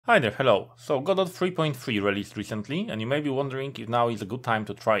Hi there, hello. So Godot 3.3 released recently, and you may be wondering if now is a good time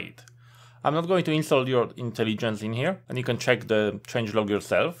to try it. I'm not going to install your intelligence in here, and you can check the changelog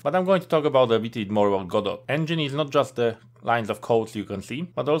yourself, but I'm going to talk about a bit more about Godot. Engine is not just the lines of code you can see,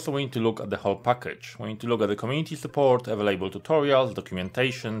 but also we need to look at the whole package. We need to look at the community support, available tutorials,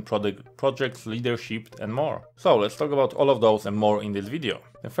 documentation, projects, leadership, and more. So let's talk about all of those and more in this video.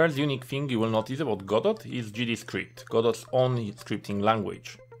 The first unique thing you will notice about Godot is GDScript, Godot's own scripting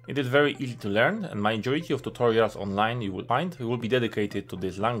language. It is very easy to learn, and majority of tutorials online you will find will be dedicated to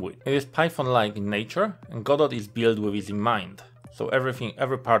this language. It is Python-like in nature, and Godot is built with it in mind, so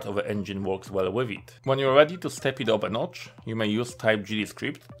every part of the engine works well with it. When you're ready to step it up a notch, you may use type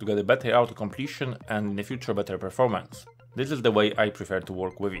GDScript to get a better auto-completion and in the future better performance. This is the way I prefer to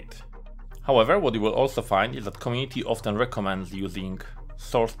work with it. However, what you will also find is that community often recommends using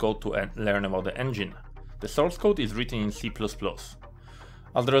source code to learn about the engine. The source code is written in C++.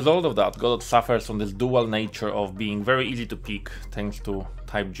 As a result of that, Godot suffers from this dual nature of being very easy to pick thanks to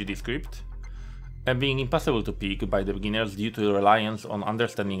type GDScript, and being impossible to pick by the beginners due to the reliance on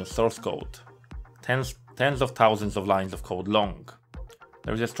understanding source code, tens of thousands of lines of code long.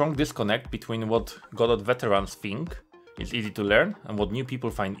 There is a strong disconnect between what Godot veterans think is easy to learn and what new people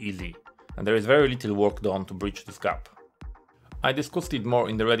find easy, and there is very little work done to bridge this gap. I discussed it more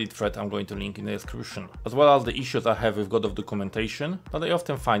in the Reddit thread I'm going to link in the description, as well as the issues I have with Godot documentation that I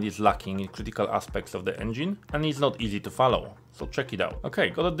often find is lacking in critical aspects of the engine and is not easy to follow, so check it out. Okay,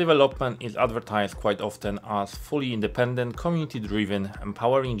 Godot development is advertised quite often as fully independent, community-driven,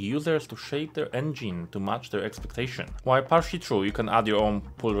 empowering users to shape their engine to match their expectation. While partially true, you can add your own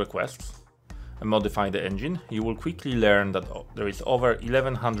pull requests and modify the engine, you will quickly learn that there is over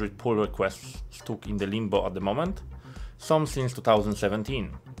 1100 pull requests stuck in the limbo at the moment, some since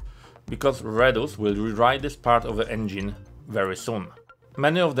 2017, because Redux will rewrite this part of the engine very soon.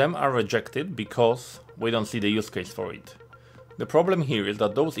 Many of them are rejected because we don't see the use case for it. The problem here is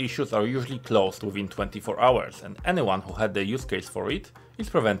that those issues are usually closed within 24 hours, and anyone who had the use case for it is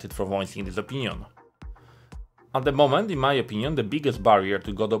prevented from voicing this opinion. At the moment, in my opinion, the biggest barrier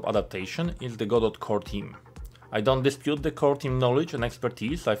to Godot adaptation is the Godot core team. I don't dispute the core team knowledge and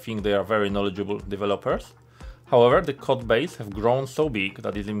expertise, I think they are very knowledgeable developers. However, the code base have grown so big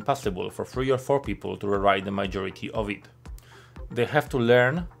that it is impossible for 3 or 4 people to rewrite the majority of it. They have to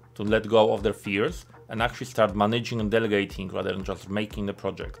learn to let go of their fears and actually start managing and delegating rather than just making the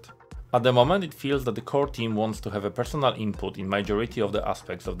project. At the moment, it feels that the core team wants to have a personal input in majority of the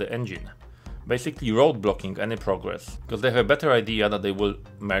aspects of the engine, basically roadblocking any progress, because they have a better idea that they will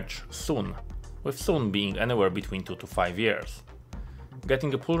merge soon, with soon being anywhere between 2 to 5 years.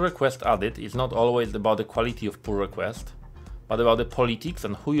 Getting a pull request added is not always about the quality of pull request, but about the politics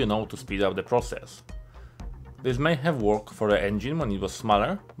and who you know to speed up the process. This may have worked for the engine when it was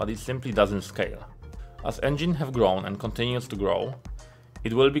smaller, but it simply doesn't scale. As engine have grown and continues to grow,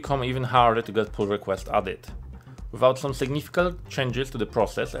 it will become even harder to get pull request added. Without some significant changes to the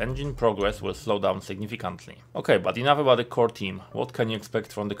process, engine progress will slow down significantly. Okay, but enough about the core team. What can you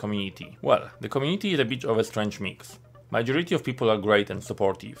expect from the community? Well, the community is a bit of a strange mix. Majority of people are great and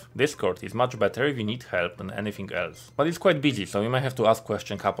supportive. Discord is much better if you need help than anything else. But it's quite busy, so you may have to ask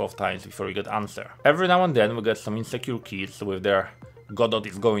questions a couple of times before you get answer. Every now and then we get some insecure kids with their Godot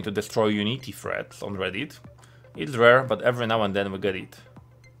is going to destroy Unity threads on Reddit. It's rare, but every now and then we get it.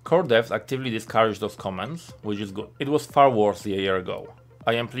 Core devs actively discourage those comments, which is good. It was far worse a year ago.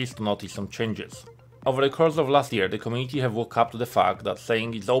 I am pleased to notice some changes. Over the course of last year, the community have woke up to the fact that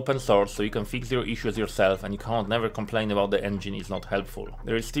saying it's open source so you can fix your issues yourself and you can't never complain about the engine is not helpful.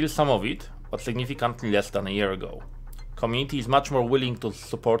 There is still some of it, but significantly less than a year ago. Community is much more willing to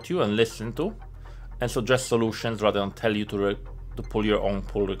support you and listen to, and suggest solutions rather than tell you to pull your own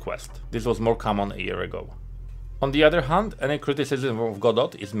pull request. This was more common a year ago. On the other hand, any criticism of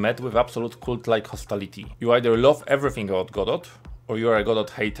Godot is met with absolute cult-like hostility. You either love everything about Godot, or you are a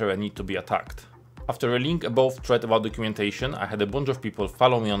Godot hater and need to be attacked. After a link above thread about documentation, I had a bunch of people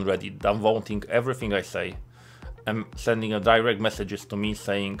follow me on Reddit, downvoting everything I say, and sending a direct messages to me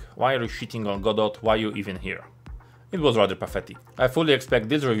saying, why are you shitting on Godot, why are you even here? It was rather pathetic. I fully expect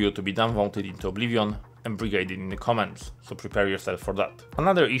this review to be downvoted into oblivion and brigaded in the comments, so prepare yourself for that.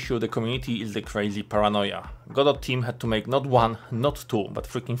 Another issue of the community is the crazy paranoia. Godot team had to make not 1, not 2, but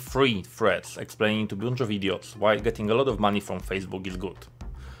freaking 3 threads explaining to a bunch of idiots why getting a lot of money from Facebook is good.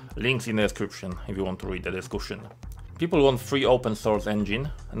 Links in the description if you want to read the discussion. People want free open source engine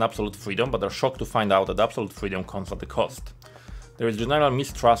and absolute freedom, but are shocked to find out that absolute freedom comes at a cost. There is general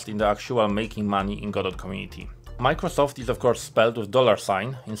mistrust in the actual making money in Godot community. Microsoft is of course spelled with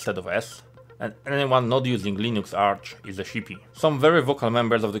 $sign instead of S, and anyone not using Linux Arch is a sheepy. Some very vocal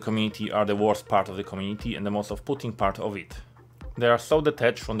members of the community are the worst part of the community and the most off-putting part of it. They are so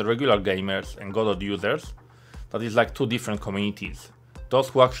detached from the regular gamers and Godot users that it's like two different communities. Those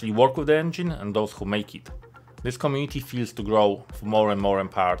who actually work with the engine and those who make it. This community feels to grow more and more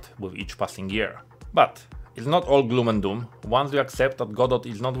apart with each passing year. But it's not all gloom and doom. Once you accept that Godot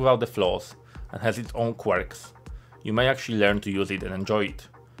is not without the flaws and has its own quirks, you may actually learn to use it and enjoy it.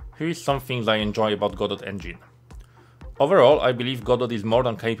 Here is some things I enjoy about Godot engine. Overall, I believe Godot is more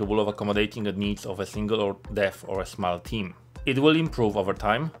than capable of accommodating the needs of a single dev or a small team. It will improve over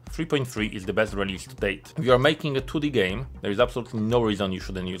time. 3.3 is the best release to date. If you are making a 2D game, there is absolutely no reason you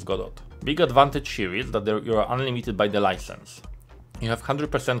shouldn't use Godot. Big advantage here is that you are unlimited by the license. You have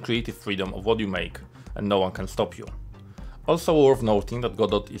 100% creative freedom of what you make, and no one can stop you. Also worth noting that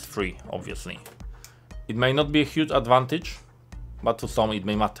Godot is free, obviously. It may not be a huge advantage, but to some it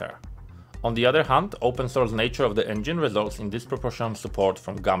may matter. On the other hand, open source nature of the engine results in disproportionate support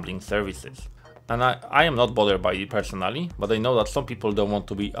from gambling services. And I am not bothered by it personally, but I know that some people don't want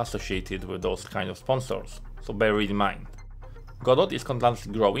to be associated with those kind of sponsors, so bear it in mind. Godot is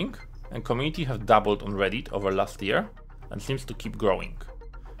constantly growing, and community have doubled on Reddit over last year, and seems to keep growing.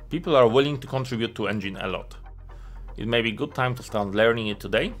 People are willing to contribute to engine a lot. It may be a good time to start learning it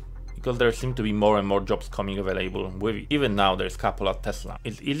today, because there seem to be more and more jobs coming available with it. Even now there's a couple at Tesla.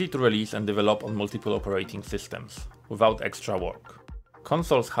 It's easy to release and develop on multiple operating systems, without extra work.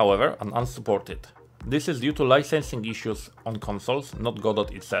 Consoles, however, are unsupported. This is due to licensing issues on consoles, not Godot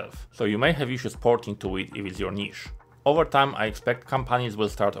itself, so you may have issues porting to it if it's your niche. Over time I expect companies will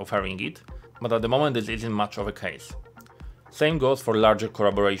start offering it, but at the moment this isn't much of a case. Same goes for larger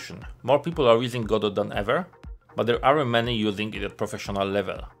collaboration. More people are using Godot than ever, but there aren't many using it at professional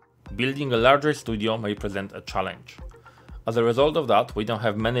level. Building a larger studio may present a challenge. As a result of that, we don't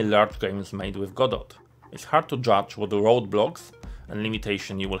have many large games made with Godot. It's hard to judge what the roadblocks and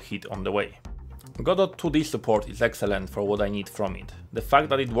limitation you will hit on the way. Godot 2D support is excellent for what I need from it. The fact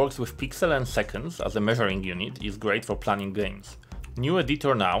that it works with pixel and seconds as a measuring unit is great for planning games. New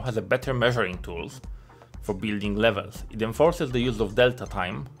editor now has a better measuring tools for building levels. It enforces the use of delta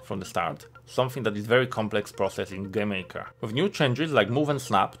time from the start, something that is very complex process in GameMaker. With new changes like move and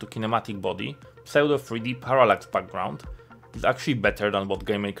snap to kinematic body, pseudo 3D parallax background is actually better than what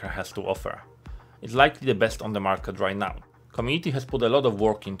GameMaker has to offer. It's likely the best on the market right now. Community has put a lot of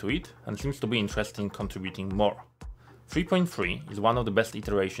work into it and seems to be interested in contributing more. 3.3 is one of the best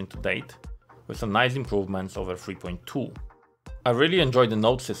iterations to date, with some nice improvements over 3.2. I really enjoy the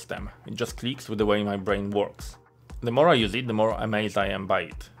node system, it just clicks with the way my brain works. The more I use it, the more amazed I am by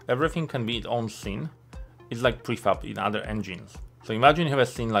it. Everything can be its own scene, it's like prefab in other engines. So imagine you have a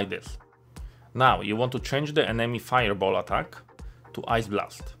scene like this. Now you want to change the enemy fireball attack to ice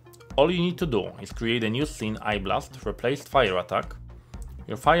blast. All you need to do is create a new scene Ice Blast, replace fire attack.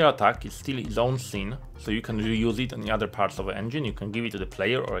 Your fire attack is still its own scene, so you can reuse it in the other parts of the engine. You can give it to the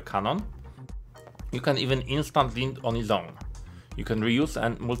player or a cannon. You can even instantly it on its own. You can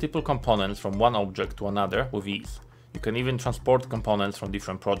reuse multiple components from one object to another with ease. You can even transport components from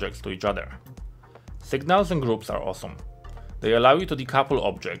different projects to each other. Signals and groups are awesome. They allow you to decouple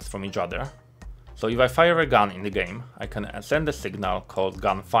objects from each other. So if I fire a gun in the game, I can send a signal called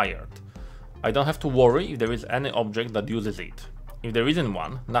gun fired. I don't have to worry if there is any object that uses it. If there isn't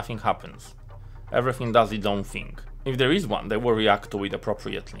one, nothing happens. Everything does its own thing. If there is one, they will react to it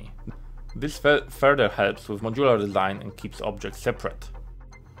appropriately. This further helps with modular design and keeps objects separate.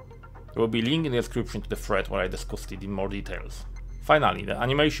 There will be a link in the description to the thread where I discussed it in more details. Finally, the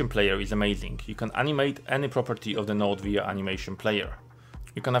animation player is amazing. You can animate any property of the node via animation player.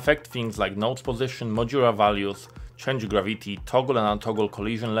 You can affect things like node's position, modular values, change gravity, toggle and untoggle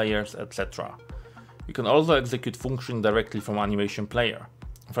collision layers, etc. You can also execute functions directly from animation player.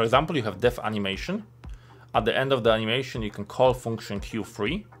 For example, you have def animation. At the end of the animation, you can call function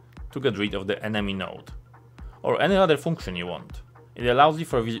Q3 to get rid of the enemy node, or any other function you want. It allows you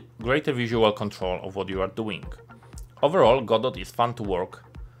for greater visual control of what you are doing. Overall, Godot is fun to work,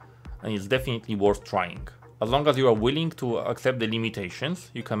 and it's definitely worth trying. As long as you are willing to accept the limitations,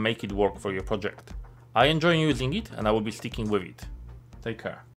 you can make it work for your project. I enjoy using it and I will be sticking with it. Take care.